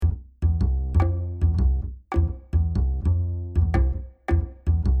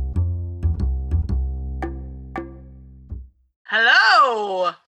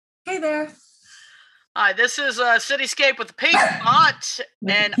Hello. Hey there. Hi, this is Cityscape with the pink font,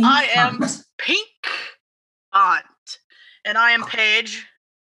 and pink I am font. pink font, and I am Paige,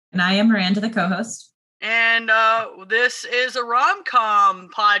 And I am Miranda, the co-host. and this is a rom-com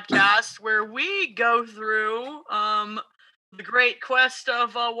podcast where we go through the great quest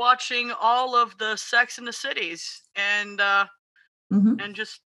of watching all of the Sex in the Cities, and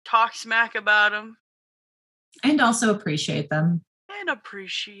just talk smack about them, and also appreciate them, and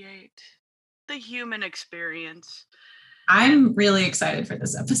appreciate the human experience. I'm really excited for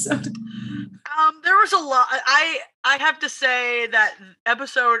this episode. There was a lot. I have to say that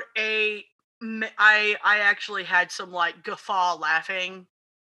episode 8, I actually had some like guffaw laughing,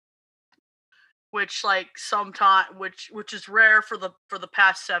 which which is rare for the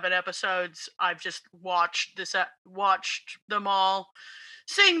past 7 episodes. I've just watched them all,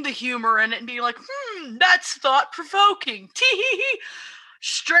 seeing the humor in it and being like, that's thought provoking. Tee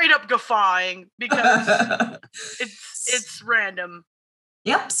straight up guffawing because it's random.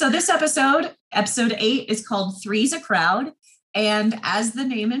 Yep. So this episode 8, is called Three's a Crowd. And as the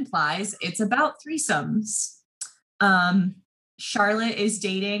name implies, it's about threesomes. Charlotte is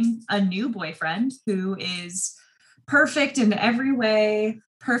dating a new boyfriend who is perfect in every way,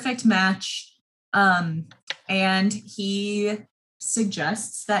 perfect match. And he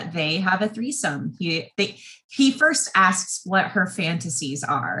suggests that they have a threesome. He first asks what her fantasies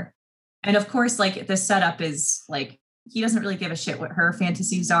are. And of course, like the setup is like, he doesn't really give a shit what her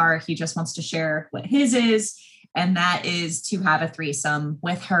fantasies are. He just wants to share what his is. And that is to have a threesome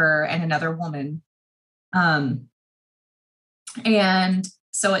with her and another woman. And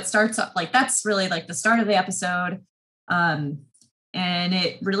so it starts up like, that's really like the start of the episode. And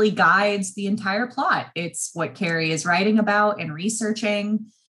it really guides the entire plot. It's what Carrie is writing about and researching.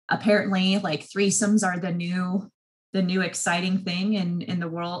 Apparently, like threesomes are the new exciting thing in the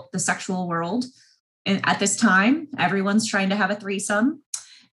world, the sexual world. And at this time, everyone's trying to have a threesome.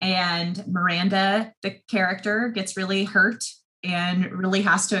 And Miranda, the character, gets really hurt and really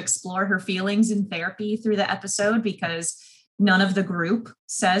has to explore her feelings in therapy through the episode because none of the group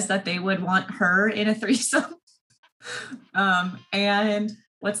says that they would want her in a threesome. And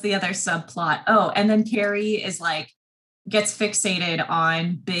what's the other subplot? Oh, and then Carrie is like, gets fixated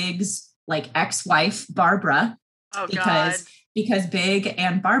on Big's like ex-wife, Barbara. Oh, because Big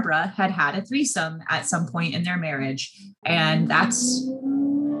and Barbara had a threesome at some point in their marriage. And that's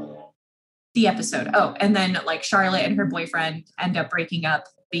the episode. Oh, and then like Charlotte and her boyfriend end up breaking up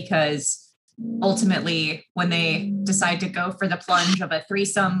because ultimately when they decide to go for the plunge of a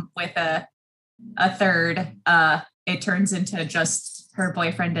threesome with a third, it turns into just her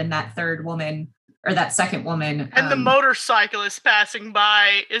boyfriend and that third woman or that second woman. And the motorcyclist passing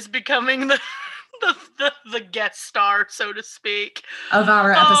by is becoming the guest star, so to speak, of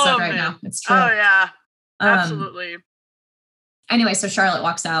our episode right now. It's true. Oh yeah, absolutely. Anyway, so Charlotte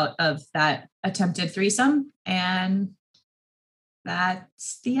walks out of that attempted threesome, and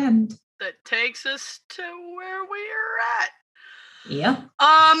that's the end. That takes us to where we are at. Yeah.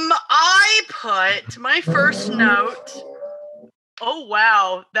 I put my first note. Oh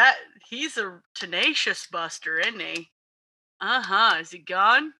wow, that he's a tenacious buster, isn't he? Is he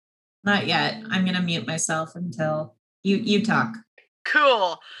gone? Not yet. I'm gonna mute myself until you talk.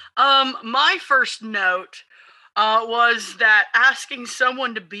 Cool. My first note was that asking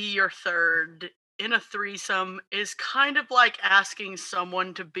someone to be your third in a threesome is kind of like asking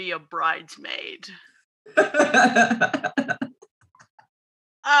someone to be a bridesmaid.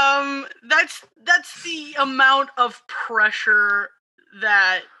 That's the amount of pressure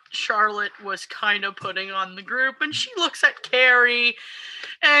that Charlotte was kind of putting on the group, and she looks at Carrie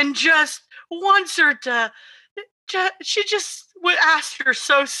and just wants her to. She just would ask her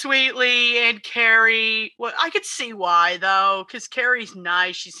so sweetly, and Carrie. Well, I could see why though, because Carrie's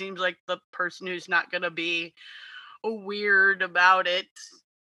nice. She seems like the person who's not gonna be weird about it,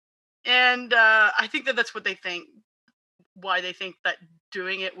 and I think that's what they think. Why they think that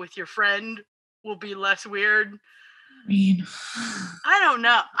doing it with your friend will be less weird. I mean, I don't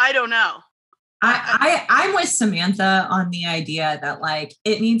know. I'm with Samantha on the idea that like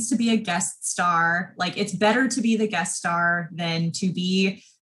it needs to be a guest star. Like it's better to be the guest star than to be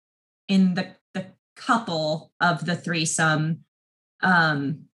in the couple of the threesome.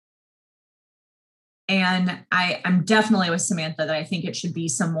 And I'm definitely with Samantha that I think it should be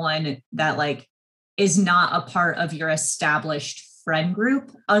someone that like is not a part of your established friend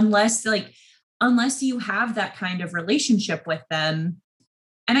group unless you have that kind of relationship with them.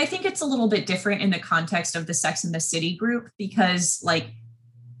 And I think it's a little bit different in the context of the Sex and the City group because like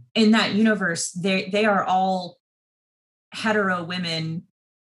in that universe, they are all hetero women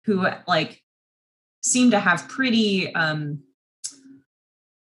who like seem to have pretty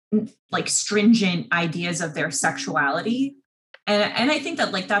like stringent ideas of their sexuality. And I think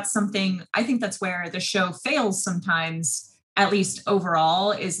that like that's something, I think that's where the show fails sometimes, at least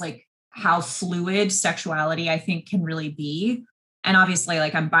overall, is like how fluid sexuality I think can really be. And obviously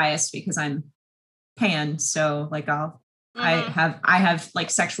like I'm biased because I'm pan, so like I have like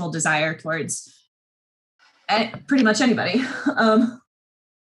sexual desire towards pretty much anybody.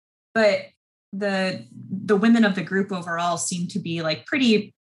 But the women of the group overall seem to be like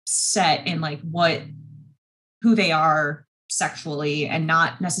pretty set in like who they are sexually and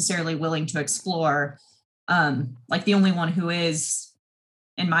not necessarily willing to explore. Like the only one who is,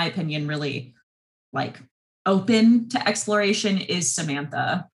 in my opinion, really like open to exploration is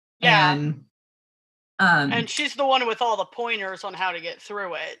Samantha. Yeah. And she's the one with all the pointers on how to get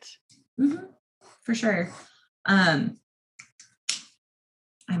through it. Mm-hmm, for sure. I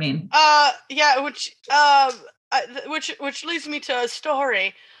mean, yeah, which leads me to a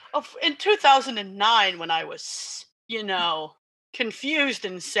story of in 2009 when I was, confused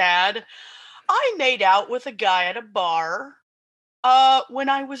and sad. I made out with a guy at a bar when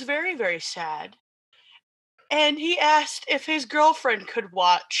I was very, very sad. And he asked if his girlfriend could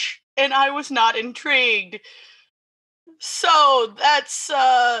watch, and I was not intrigued. So that's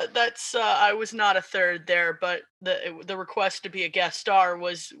I was not a third there, but the request to be a guest star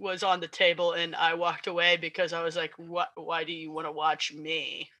was on the table, and I walked away because I was like, "What? Why do you want to watch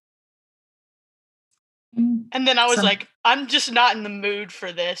me?" And then I was like, "I'm just not in the mood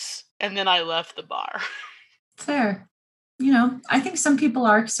for this," and then I left the bar. Fair. I think some people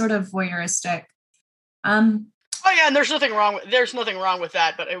are sort of voyeuristic. Oh yeah, and there's nothing wrong with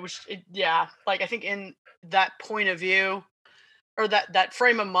that, but like I think in that point of view, or that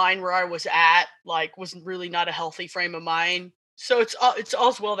frame of mind where I was at, like, was really not a healthy frame of mind. So it's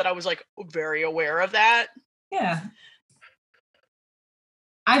also well that I was like very aware of that. Yeah.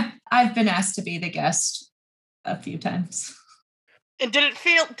 I've been asked to be the guest a few times. And did it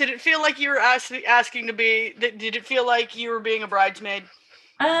feel like you were asking to be? Did it feel like you were being a bridesmaid?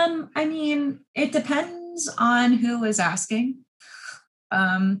 I mean, it depends on who was asking.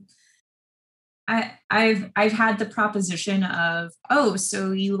 I've had the proposition of, oh,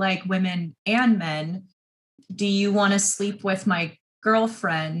 so you like women and men. Do you want to sleep with my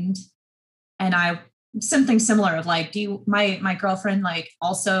girlfriend? And something similar of like, my girlfriend like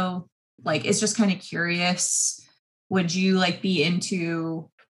also like is just kind of curious. Would you like be into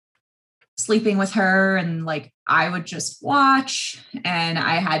sleeping with her? And like I would just watch, and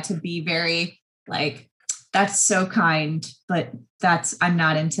I had to be very like, that's so kind, but I'm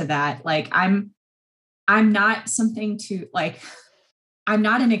not into that. Like I'm not something to like, I'm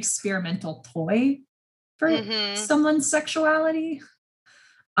not an experimental toy for someone's sexuality.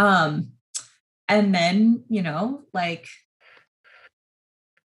 And then, like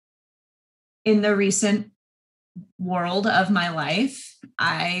in the recent world of my life,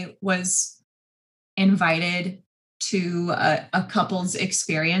 I was invited to a couple's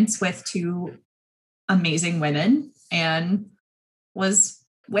experience with two amazing women and was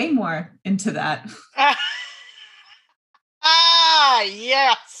way more into that.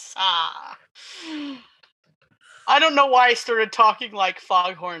 Yes. I don't know why I started talking like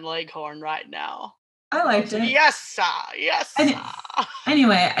Foghorn Leghorn right now. I liked it. Yes.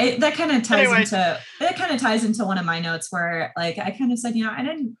 Anyway, that kind of ties into one of my notes where like I kind of said, I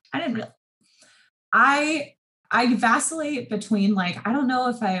didn't really, I vacillate between like, I don't know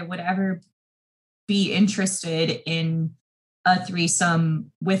if I would ever be interested in a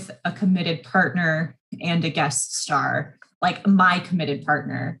threesome with a committed partner and a guest star, like my committed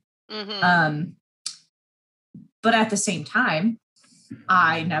partner. But at the same time,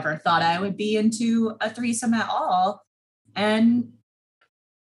 I never thought I would be into a threesome at all. And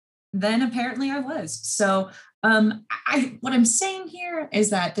then apparently I was. So what I'm saying here is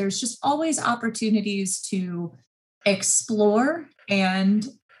that there's just always opportunities to explore. And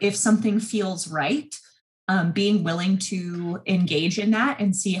if something feels right, being willing to engage in that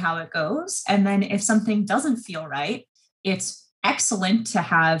and see how it goes. And then if something doesn't feel right, it's excellent to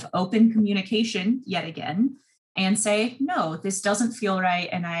have open communication yet again and say, no, this doesn't feel right.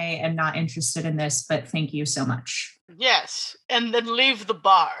 And I am not interested in this, but thank you so much. Yes. And then leave the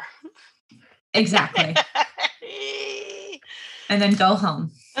bar. Exactly. And then go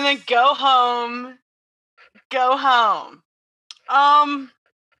home.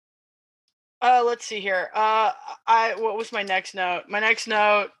 Let's see here. What was my next note? My next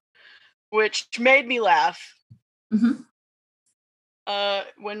note, which made me laugh.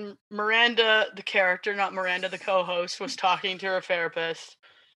 when Miranda, the character, not Miranda, the co-host, was talking to her therapist,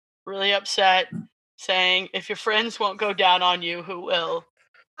 really upset, saying, if your friends won't go down on you, who will?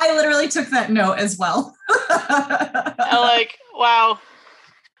 I literally took that note as well. I'm like, wow.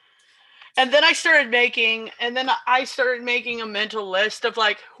 And then I started making a mental list of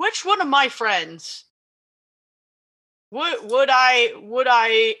like, which one of my friends would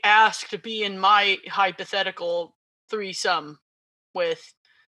I ask to be in my hypothetical threesome with?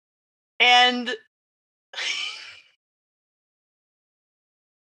 And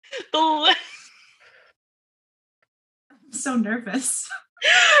the I'm so nervous.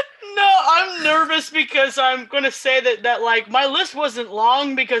 No, I'm nervous because I'm going to say that like my list wasn't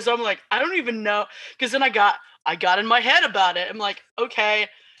long because I'm like, I don't even know. Because then I got in my head about it. I'm like, okay,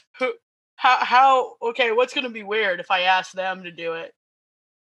 okay, what's going to be weird if I ask them to do it?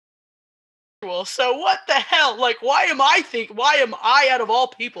 Well, so what the hell? Like, why am I out of all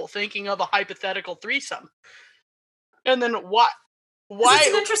people thinking of a hypothetical threesome? And then why?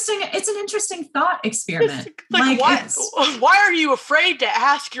 It's an interesting thought experiment. Like why are you afraid to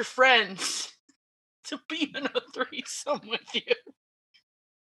ask your friends to be in a threesome with you?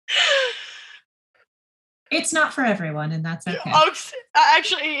 It's not for everyone, and that's okay.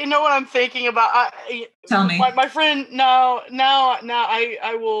 Actually, you know what I'm thinking about? Tell me. My friend,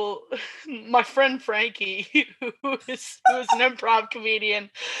 I will. My friend Frankie, who is an improv comedian,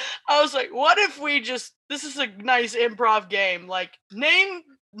 I was like, what if we just? This is a nice improv game. Like name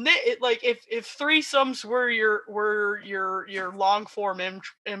like if threesomes were your long form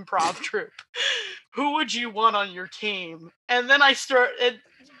improv troupe, who would you want on your team? And then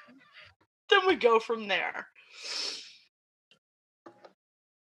then we go from there.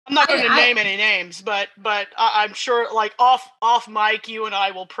 I'm not going to name any names, but I'm sure, like off mic, you and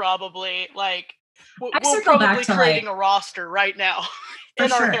I will probably we'll probably creating a roster right now in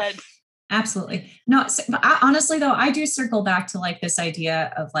our head. Absolutely. No, but honestly though, I do circle back to like this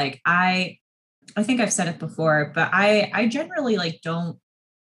idea of like I think I've said it before, but I generally like don't.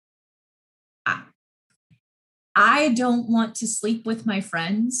 I don't want to sleep with my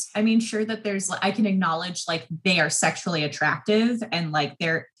friends. I mean, sure that I can acknowledge like they are sexually attractive and like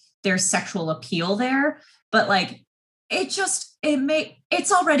there's sexual appeal there, but like it's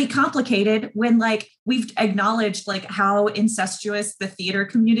already complicated when like we've acknowledged like how incestuous the theater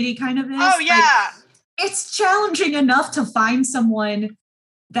community kind of is. Oh yeah. Like, it's challenging enough to find someone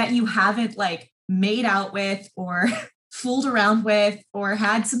that you haven't like made out with or fooled around with or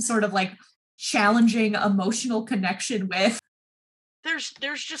had some sort of like challenging emotional connection with. There's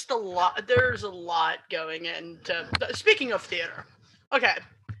just a lot. There's a lot going into. Speaking of theater, okay.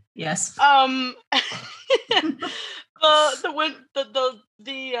 Yes. The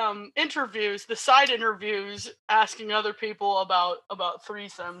interviews, the side interviews, asking other people about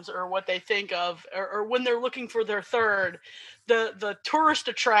threesomes or what they think of, or when they're looking for their third, the tourist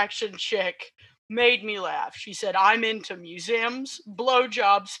attraction chick made me laugh. She said, I'm into museums,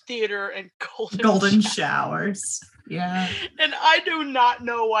 blowjobs, theater, and golden showers. Yeah. And I do not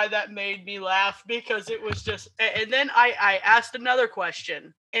know why that made me laugh because it was just, and then I asked another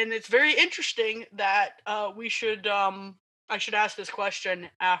question, and it's very interesting that I should ask this question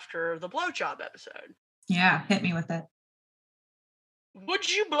after the blowjob episode. Yeah, hit me with it. Would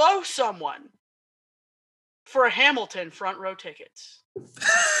you blow someone for a Hamilton front row tickets?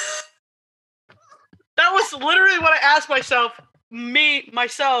 That was literally what I asked myself.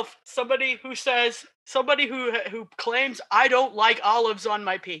 Somebody who claims I don't like olives on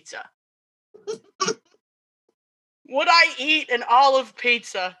my pizza. Would I eat an olive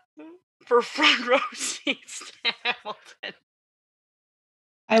pizza for front row seats to Hamilton?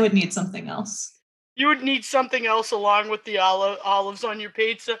 I would need something else. You would need something else along with the olives on your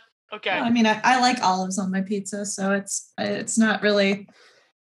pizza? Okay. No, I mean, I like olives on my pizza, so it's not really,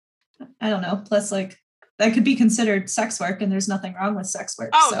 I don't know. Plus, like, that could be considered sex work, and there's nothing wrong with sex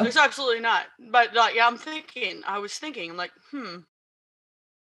work. Oh, so. There's absolutely not. But yeah, I was thinking, I'm like,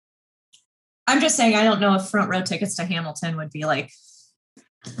 I'm just saying, I don't know if front row tickets to Hamilton would be like,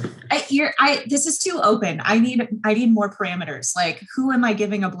 this is too open. I need more parameters. Like, who am I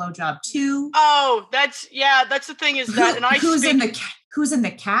giving a blowjob to? Oh, that's the thing is that, and who's in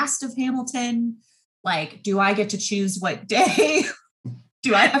the cast of Hamilton? Like, do I get to choose what day?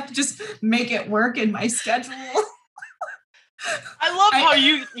 Do I have to just make it work in my schedule? I love how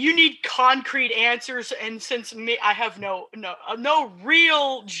you need concrete answers, and since I have no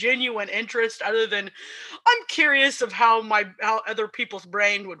real genuine interest other than I'm curious of how other people's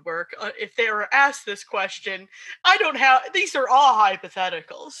brain would work if they were asked this question. I don't have, these are all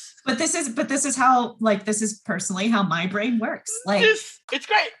hypotheticals. But this is how, like, this is personally how my brain works. Like, it's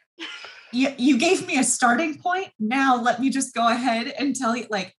great. You gave me a starting point. Now let me just go ahead and tell you,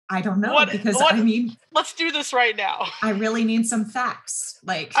 like, I don't know, because I mean, let's do this right now. I really need some facts.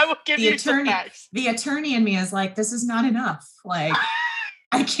 Like, I will give you some facts. The attorney in me is like, this is not enough. Like,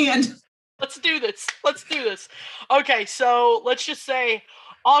 I can't. Let's do this. Okay, so let's just say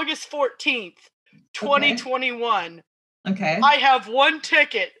August 14th, 2021. Okay. I have one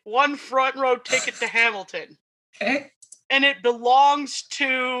front row ticket to Hamilton. Okay. And it belongs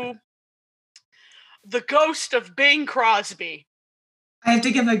to the ghost of Bing Crosby. I have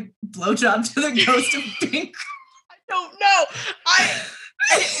to give a blowjob to the ghost of Bing. I don't know. I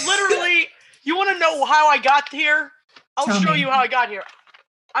literally, you want to know how I got here? I'll show you how I got here.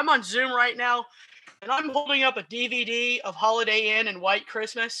 I'm on Zoom right now, and I'm holding up a DVD of Holiday Inn and White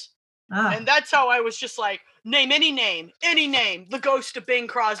Christmas. And that's how I was just like, name any name, the ghost of Bing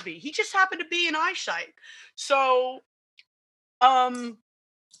Crosby. He just happened to be in eyesight. So, I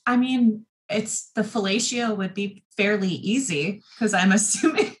mean, it's the fellatio would be fairly easy because I'm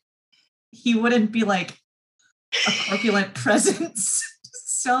assuming he wouldn't be like a corpulent presence.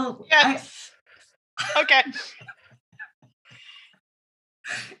 So yes. Okay.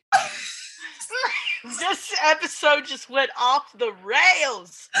 This episode just went off the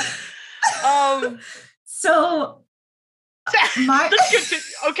rails. So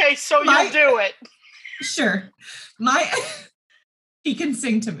okay, so you'll do it. Sure. He can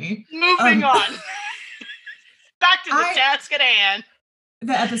sing to me. Moving on. Back to the task at hand.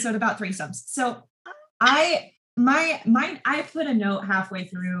 The episode about threesomes. So I put a note halfway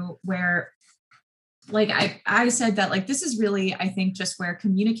through where, like, I said that, like, this is really, I think, just where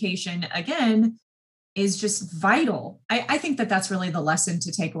communication again is just vital. I think that that's really the lesson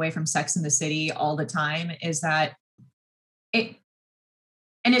to take away from Sex and the City all the time, is that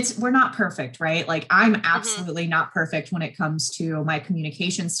we're not perfect, right? Like, I'm absolutely not perfect when it comes to my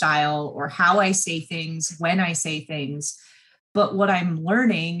communication style or how I say things, when I say things. But what I'm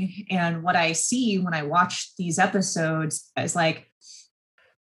learning and what I see when I watch these episodes is like,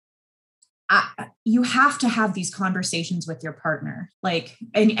 you have to have these conversations with your partner, like,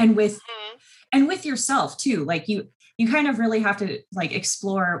 and with yourself too. Like, you kind of really have to, like,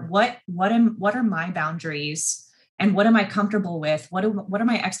 explore what are my boundaries and what am I comfortable with? What are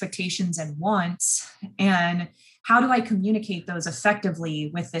my expectations and wants? And how do I communicate those effectively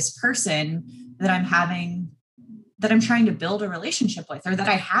with this person that I'm trying to build a relationship with, or that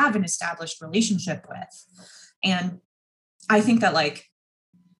I have an established relationship with? And I think that, like,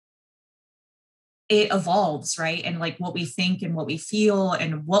 it evolves, right? And, like, what we think and what we feel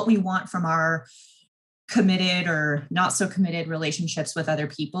and what we want from our committed or not so committed relationships with other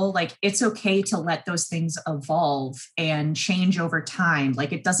people, like, it's okay to let those things evolve and change over time.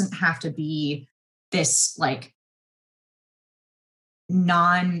 Like, it doesn't have to be this, like,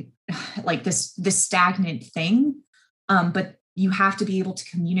 this stagnant thing. But you have to be able to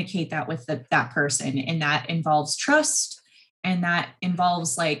communicate that with that person. And that involves trust. And that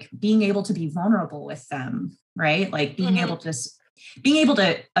involves, like, being able to be vulnerable with them, right? Like, being able to,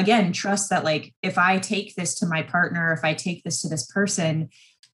 again, trust that, like, if I take this to my partner, if I take this to this person,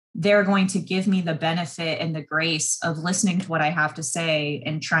 they're going to give me the benefit and the grace of listening to what I have to say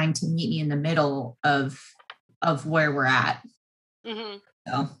and trying to meet me in the middle of where we're at.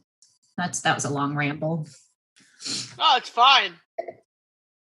 So that was a long ramble. Oh, it's fine.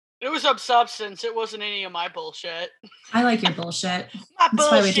 It was of substance. It wasn't any of my bullshit. I like your bullshit. That's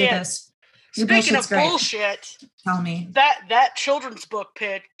bullshit. Why we do this. Your Speaking of bullshit, tell me. That children's book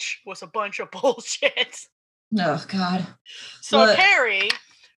pitch was a bunch of bullshit. Oh, God. So Carrie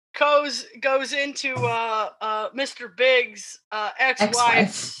goes into Mr. Big's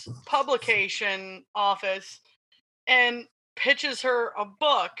ex-wife's publication office and pitches her a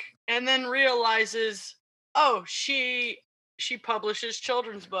book, and then realizes, oh, she publishes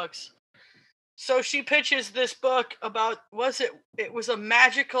children's books. So she pitches this book about, it was a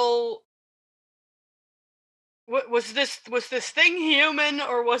magical, was this thing human,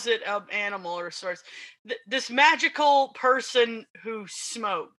 or was it an animal or sorts? This magical person who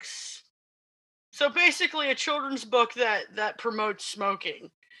smokes. So basically a children's book that promotes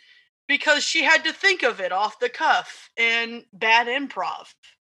smoking, because she had to think of it off the cuff and bad improv.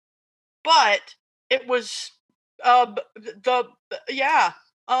 But it was the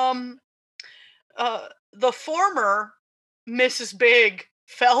former Mrs. Big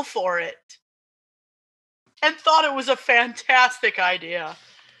fell for it and thought it was a fantastic idea.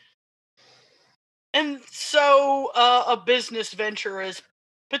 And so a business venture is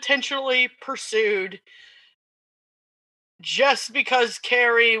potentially pursued just because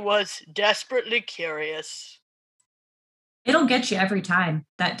Carrie was desperately curious. It'll get you every time,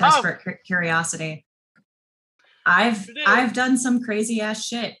 that desperate curiosity. I've done some crazy ass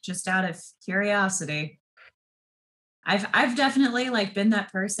shit just out of curiosity. I've definitely like been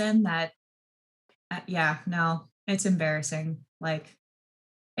that person that no, it's embarrassing. Like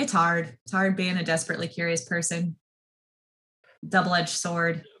it's hard being a desperately curious person. Double-edged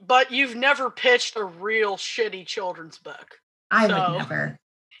sword. But you've never pitched a real shitty children's book. I would never.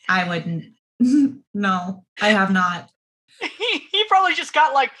 I wouldn't. No, I have not. He probably just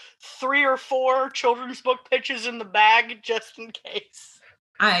got like 3 or 4 children's book pitches in the bag just in case.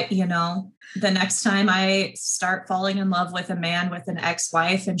 The next time I start falling in love with a man with an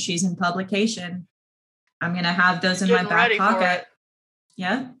ex-wife and she's in publication, I'm going to have those in my back pocket.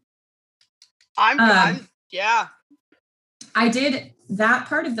 Yeah. Yeah. I did that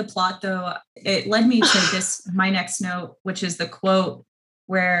part of the plot, though. It led me to my next note, which is the quote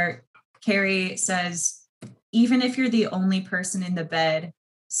where Carrie says, even if you're the only person in the bed,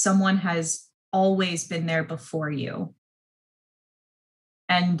 someone has always been there before you.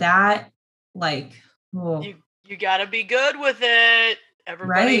 And that, like, you got to be good with it.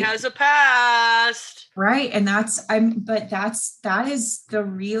 Everybody has a past. Right. And that is the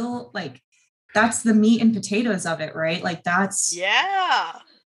real, like, that's the meat and potatoes of it, right? Like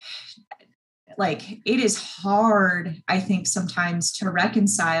like it is hard, I think, sometimes to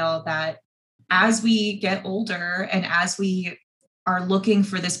reconcile that as we get older and as we are looking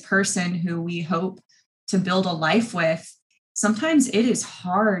for this person who we hope to build a life with, sometimes it is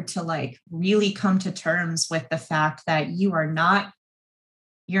hard to like really come to terms with the fact that you're not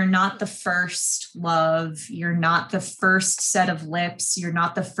the first love. You're not the first set of lips. You're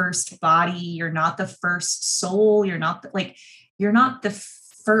not the first body. You're not the first soul. You're not the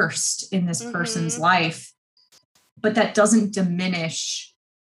first in this person's life, but that doesn't diminish.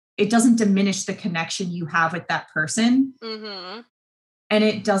 It doesn't diminish the connection you have with that person. Mm-hmm.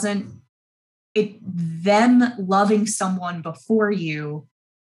 And them loving someone before you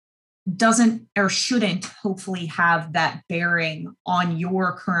doesn't or shouldn't hopefully have that bearing on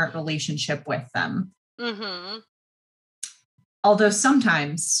your current relationship with them. Mm-hmm. Although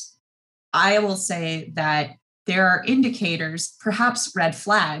sometimes I will say that there are indicators, perhaps red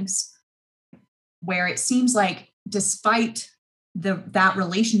flags, where it seems like despite that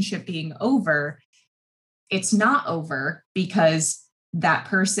relationship being over, it's not over because that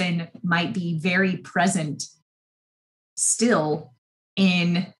person might be very present still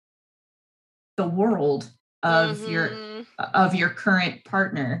in the world of your current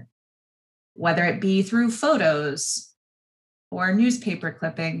partner, whether it be through photos or newspaper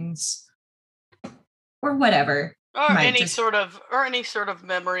clippings or whatever, or any sort of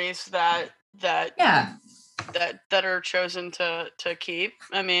memories that are chosen to keep.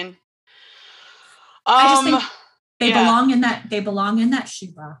 I mean, I just think they belong in that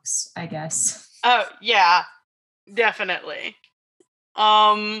shoebox, I guess. Oh yeah, definitely.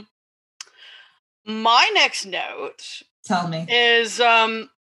 My next note, tell me, is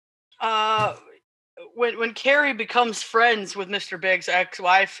when Carrie becomes friends with Mr. Big's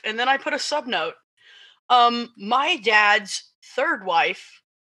ex-wife, and then I put a subnote. My dad's third wife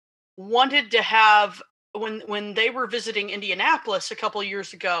wanted to have, when they were visiting Indianapolis a couple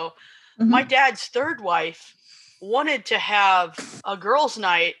years ago, my dad's third wife wanted to have a girls'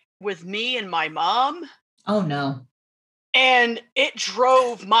 night with me and my mom. Oh no. And it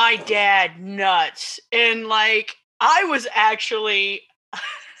drove my dad nuts. And like, I was actually,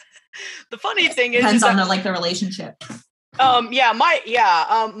 the funny thing depends on the relationship.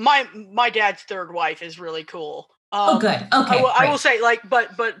 My dad's third wife is really cool. Oh, good. Okay. I will say, like, but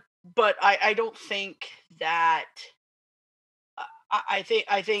I don't think that. I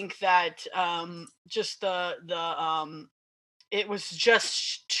think that just the it was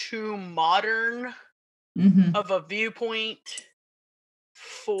just too modern of a viewpoint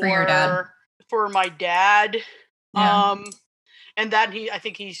for your dad. For my dad. Yeah. And that I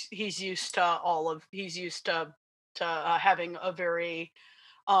think he's used to having a very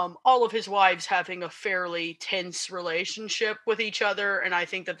all of his wives having a fairly tense relationship with each other, and I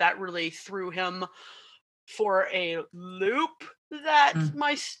think that really threw him for a loop that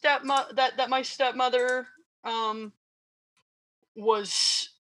my stepmother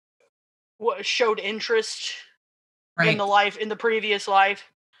showed interest in the previous life,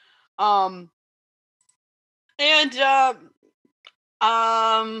 and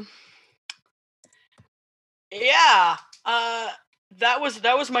Um. Yeah. That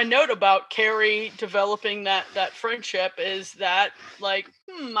was my note about Carrie developing that friendship. Is that like,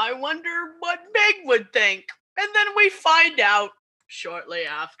 I wonder what Big would think, and then we find out shortly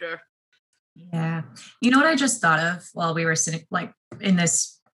after. Yeah. You know what I just thought of while we were sitting like in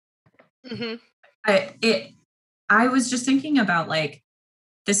this? Mm-hmm. I was just thinking about like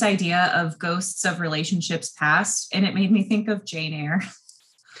this idea of ghosts of relationships past, and it made me think of Jane Eyre.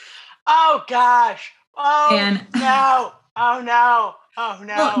 Oh gosh. Oh And no. Oh no. Oh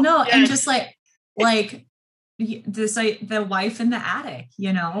no. well, no, Yes. and just like this like the wife in the attic,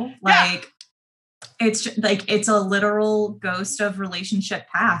 you know, like it's just, like it's a literal ghost of relationship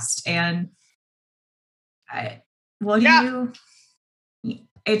past. And what do you?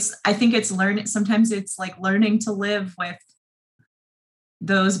 I think it's learning. Sometimes it's like learning to live with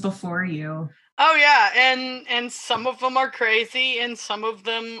those before you. Oh yeah, and some of them are crazy, and some of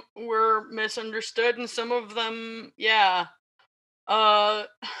them were misunderstood, and some of them, yeah. Uh,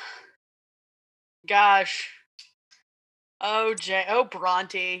 gosh. Oh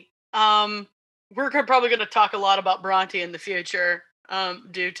Bronte. We're probably going to talk a lot about Bronte in the future,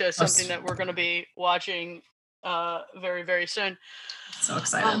 due to something that we're going to be watching, very very soon. So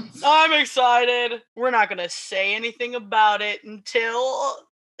excited. I'm excited. We're not going to say anything about it until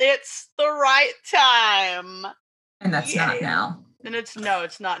it's the right time. And that's not now. And it's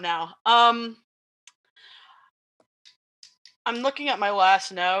not now. I'm looking at my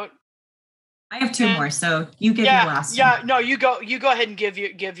last note. I have two more, so you give your last one. Yeah, no, you go ahead and give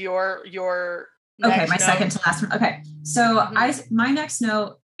your okay, my note. Second to last one. Okay. So my next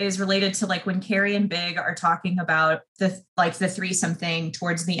note is related to like when Carrie and Big are talking about the threesome thing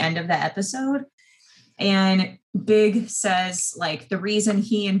towards the end of the episode. And Big says like the reason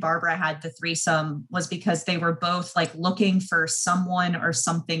he and Barbara had the threesome was because they were both like looking for someone or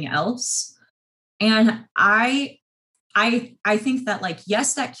something else. And I think that like,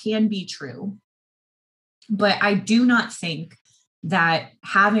 yes, that can be true, but I do not think that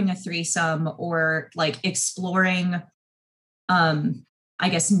having a threesome or like exploring, I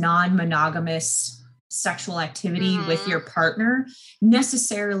guess, non-monogamous sexual activity with your partner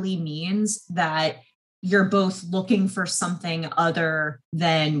necessarily means that you're both looking for something other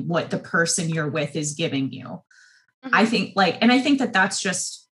than what the person you're with is giving you. I think like, and I think that that's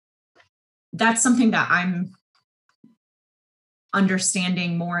something that I'm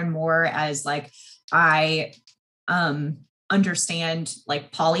understanding more and more as like, I understand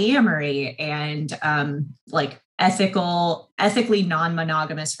like polyamory and like ethically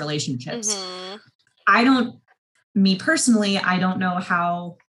non-monogamous relationships. Me personally, I don't know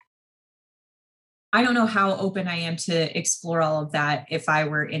how open I am to explore all of that if I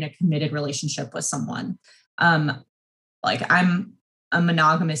were in a committed relationship with someone. Like I'm a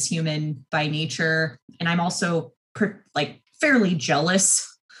monogamous human by nature, and I'm also fairly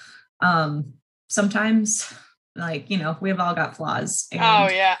jealous. Sometimes, like, you know, we've all got flaws. And,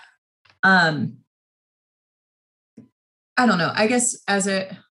 I don't know. I guess as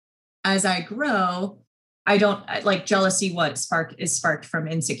I grow, I don't like jealousy. Is sparked from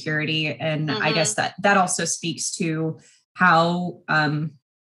insecurity, and I guess that also speaks to how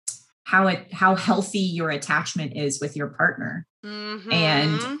healthy your attachment is with your partner.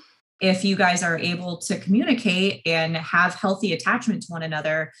 And if you guys are able to communicate and have healthy attachment to one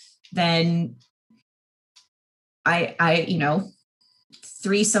another, then I you know,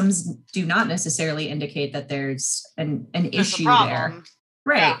 threesomes do not necessarily indicate that there's an issue there.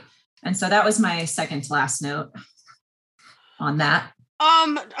 Right. Yeah. And so that was my second to last note on that.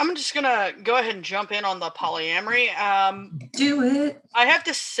 I'm just gonna go ahead and jump in on the polyamory. Do it. I have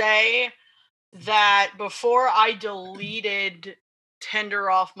to say that before I deleted Tinder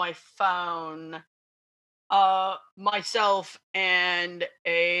off my phone, myself and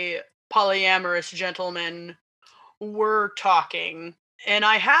a polyamorous gentleman were talking, and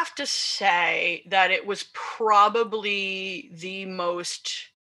I have to say that it was probably the most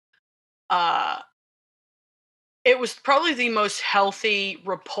healthy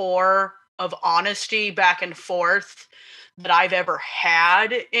rapport of honesty back and forth that I've ever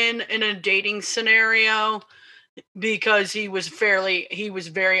had in a dating scenario, because he was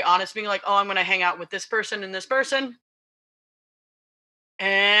very honest, being like, oh, I'm going to hang out with this person and this person,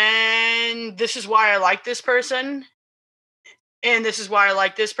 and this is why I like this person, and this is why I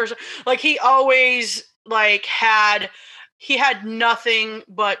like this person. Like, he always had nothing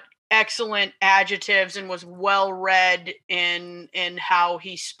but excellent adjectives and was well read in how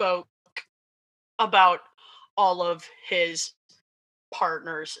he spoke about all of his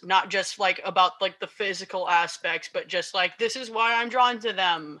partners, not just like about like the physical aspects, but just like this is why I'm drawn to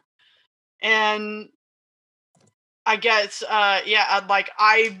them. And I guess like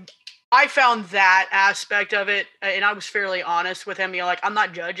I found that aspect of it, and I was fairly honest with him. Like, I'm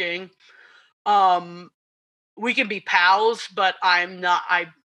not judging. We can be pals, but I'm not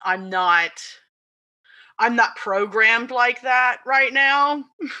programmed like that right now.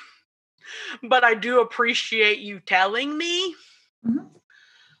 But I do appreciate you telling me.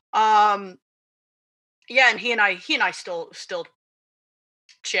 Mm-hmm. Yeah, and he and I still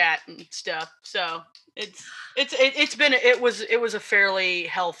chat and stuff. So it was a fairly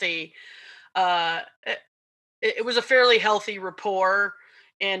healthy it was a fairly healthy rapport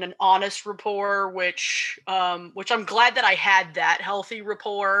and an honest rapport, which I'm glad that I had that healthy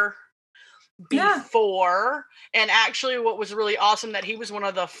rapport before. And actually, what was really awesome, that he was one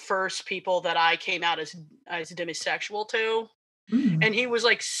of the first people that I came out as demisexual to. And he was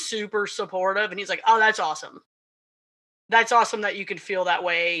like super supportive, and he's like, oh, that's awesome. That's awesome that you can feel that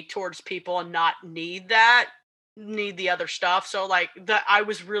way towards people and not need the other stuff. So like that, I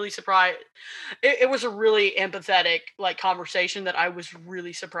was really surprised. It was a really empathetic like conversation that I was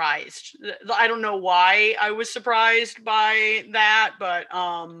really surprised. I don't know why I was surprised by that, but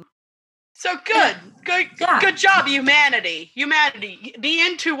so good job, humanity. Be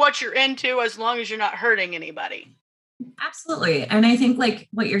into what you're into as long as you're not hurting anybody. Absolutely. And I think like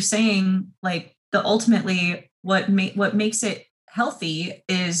what you're saying, like ultimately what makes it healthy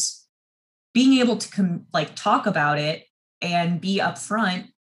is being able to talk about it and be upfront,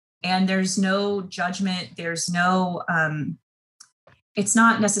 and there's no judgment. There's no, it's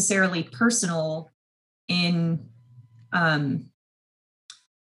not necessarily personal in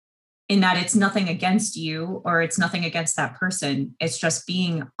that it's nothing against you or it's nothing against that person. It's just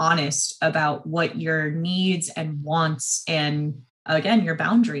being honest about what your needs and wants and, again, your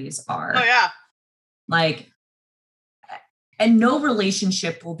boundaries are. Oh, yeah. Like, and no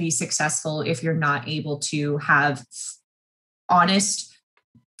relationship will be successful if you're not able to have honest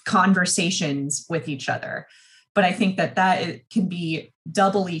conversations with each other. But I think that can be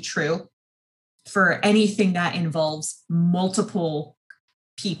doubly true for anything that involves multiple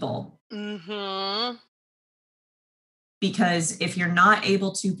people. Mm-hmm. Because if you're not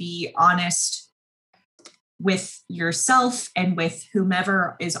able to be honest with yourself and with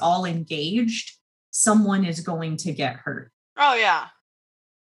whomever is all engaged, someone is going to get hurt. Oh, yeah.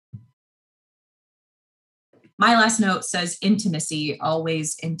 My last note says intimacy,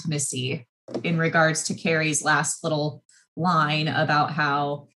 always intimacy, in regards to Carrie's last little line about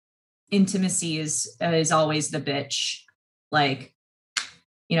how intimacy is always the bitch. Like,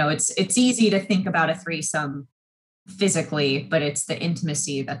 you know, it's easy to think about a threesome physically, but it's the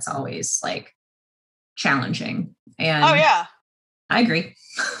intimacy that's always like challenging. And oh, yeah, I agree.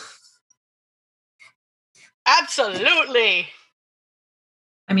 Absolutely.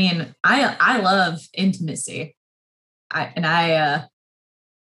 I mean, I love intimacy. I am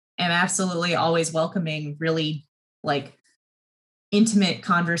absolutely always welcoming really like intimate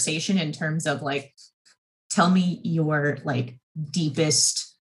conversation in terms of like, tell me your like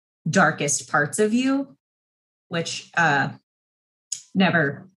deepest, darkest parts of you, which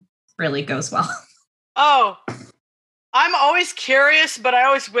never really goes well. Oh, I'm always curious, but I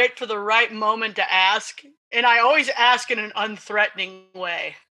always wait for the right moment to ask, and I always ask in an unthreatening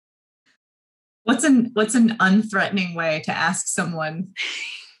way. What's an unthreatening way to ask someone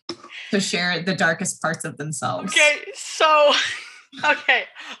to share the darkest parts of themselves? Okay, so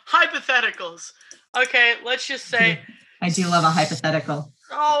hypotheticals. Okay, let's just say I do love a hypothetical.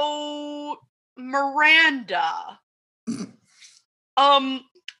 Oh, Miranda.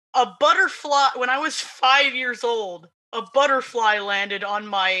 A butterfly, when I was 5 years old, a butterfly landed on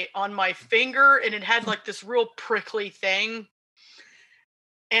my finger, and it had like this real prickly thing.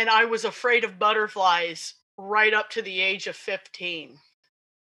 And I was afraid of butterflies right up to the age of 15.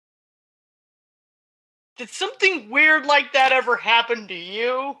 Did something weird like that ever happen to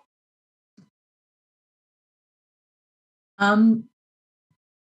you?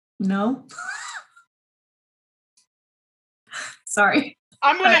 No. Sorry.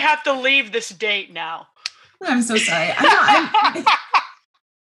 I'm going to have to leave this date now. I'm so sorry.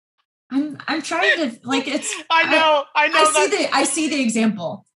 I'm trying to like it's. I know. I see the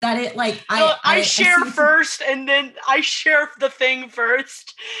example that it like I share first, and then I share the thing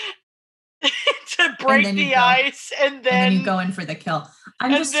first to break the ice, and then you go in for the kill.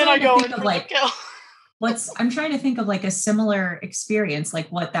 I'm just trying to think of like I'm trying to think of like a similar experience, like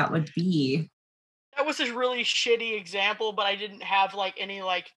what that would be. That was a really shitty example, but I didn't have like any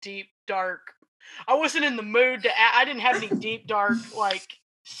like deep, dark I wasn't in the mood to. I didn't have any deep, dark, like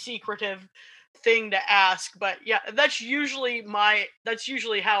secretive thing to ask. But yeah, that's usually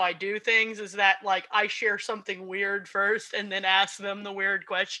how I do things. Is that like I share something weird first and then ask them the weird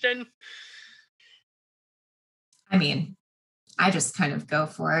question. I mean, I just kind of go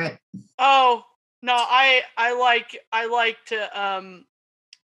for it. Oh no, I like to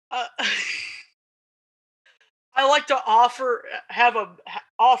uh, I like to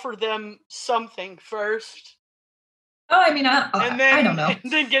offer them something first, Oh, I mean, and I don't then know.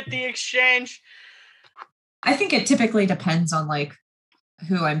 and then get the exchange. I think it typically depends on like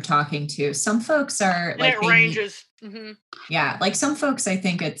who I'm talking to. Some folks are And like it ranges. Mm-hmm. Yeah, like some folks, I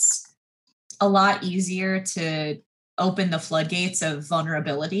think it's a lot easier to open the floodgates of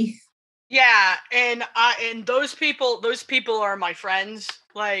vulnerability. Yeah, and those people are my friends.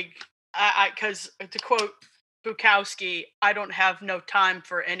 Like because to quote Bukowski, I don't have no time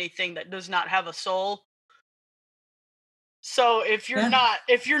for anything that does not have a soul. So Yeah.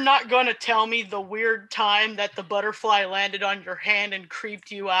 if you're not going to tell me the weird time that the butterfly landed on your hand and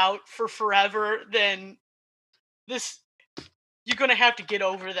creeped you out for forever, then this you're going to have to get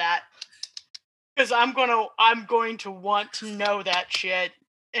over that, cuz I'm going to want to know that shit,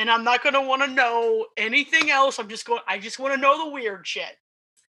 and I'm not going to want to know anything else. I just want to know the weird shit.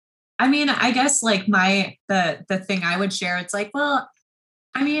 I mean, I guess like the thing I would share, it's like, well,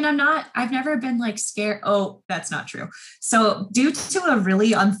 I mean, I've never been like scared. Oh, that's not true. So, due to a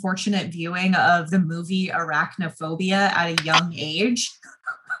really unfortunate viewing of the movie Arachnophobia at a young age,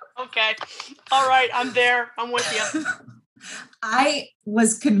 Okay. All right, I'm there. I'm with you. I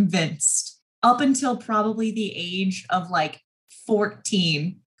was convinced up until probably the age of like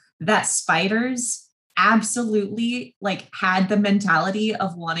 14 that spiders absolutely like had the mentality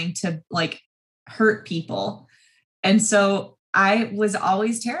of wanting to like hurt people. And so I was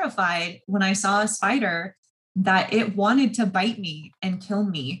always terrified when I saw a spider that it wanted to bite me and kill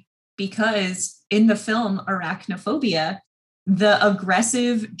me, because in the film Arachnophobia, the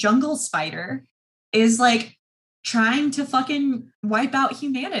aggressive jungle spider is like trying to fucking wipe out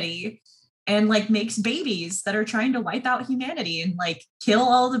humanity and like makes babies that are trying to wipe out humanity and like kill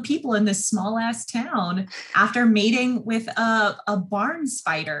all the people in this small ass town after mating with a barn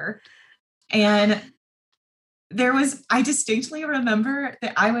spider. And I distinctly remember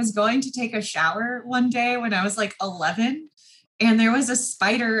that I was going to take a shower one day when I was like 11, and there was a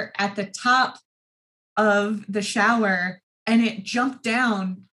spider at the top of the shower, and it jumped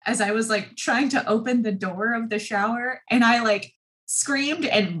down as I was like trying to open the door of the shower, and I like screamed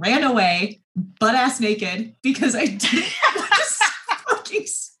and ran away butt ass naked because I didn't want this fucking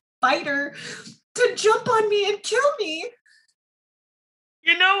spider to jump on me and kill me.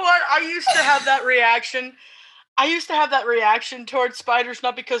 You know what? I used to have that reaction. Towards spiders,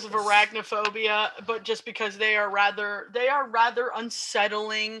 not because of arachnophobia, but just because they are rather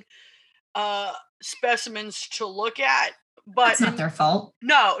unsettling specimens to look at. But That's not their fault.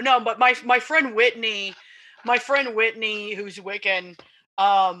 No, but my friend Whitney, who's Wiccan,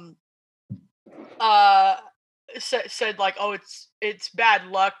 uh said like, oh, it's bad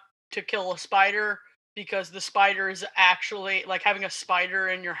luck to kill a spider, because the spider is actually like, having a spider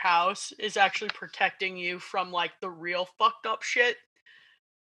in your house is actually protecting you from like the real fucked up shit.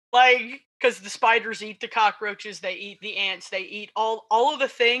 Like, because the spiders eat the cockroaches, they eat the ants, they eat all of the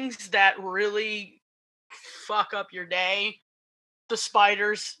things that really fuck up your day. The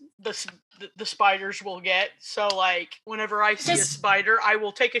spiders the spiders will get. So like, whenever I see a spider, I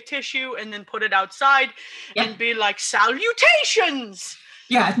will take a tissue and then put it outside and be like, salutations.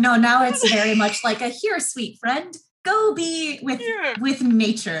 Yeah, no, now it's very much like a, here, sweet friend, go be with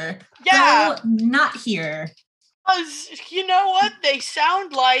nature. Yeah. Go not here. Because you know what they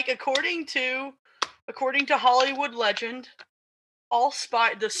sound like, according to Hollywood legend,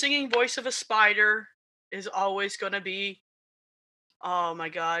 the singing voice of a spider is always going to be, oh my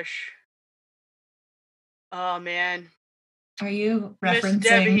gosh, oh man, Are you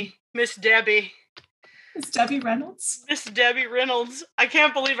referencing Miss Debbie Reynolds? Miss Debbie Reynolds? I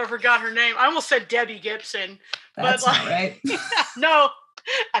can't believe I forgot her name. I almost said Debbie Gibson. That's not right. No,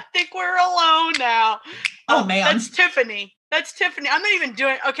 I think we're alone now. Oh man, that's Tiffany. I'm not even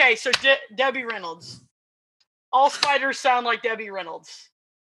doing. Okay, so Debbie Reynolds. All spiders sound like Debbie Reynolds.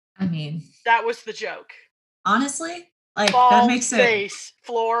 I mean, that was the joke. Honestly, like, fall, that makes face,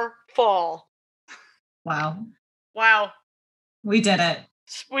 floor, fall. Wow. We did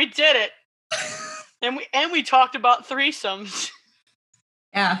it. and we talked about threesomes.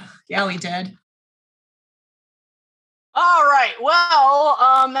 Yeah, we did. All right.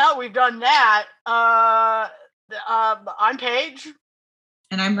 Well, now we've done that, I'm Paige.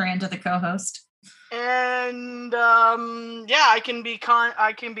 And I'm Miranda, the co-host. And yeah, I can be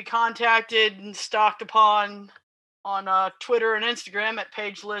contacted and stalked upon on Twitter and Instagram at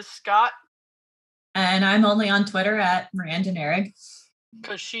Paige Liz Scott. And I'm only on Twitter at Miranda and Paige.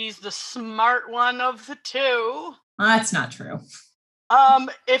 Because she's the smart one of the two. That's not true.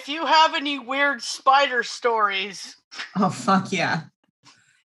 If you have any weird spider stories. Oh, fuck yeah.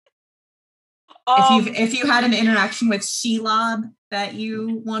 If you had an interaction with Shelob that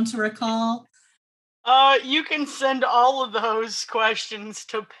you want to recall, you can send all of those questions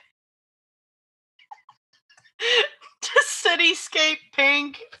to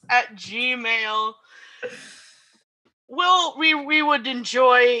cityscapepink@gmail. We would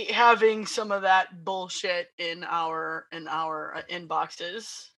enjoy having some of that bullshit in our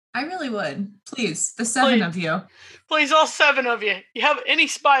inboxes. I really would. Please, the 7 of you. Please, all 7 of you. You have any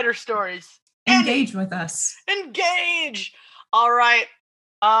spider stories? Engage with us. Engage. All right.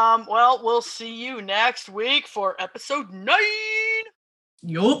 Well, we'll see you next week for episode 9.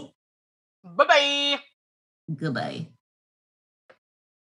 Yup. Bye-bye. Goodbye.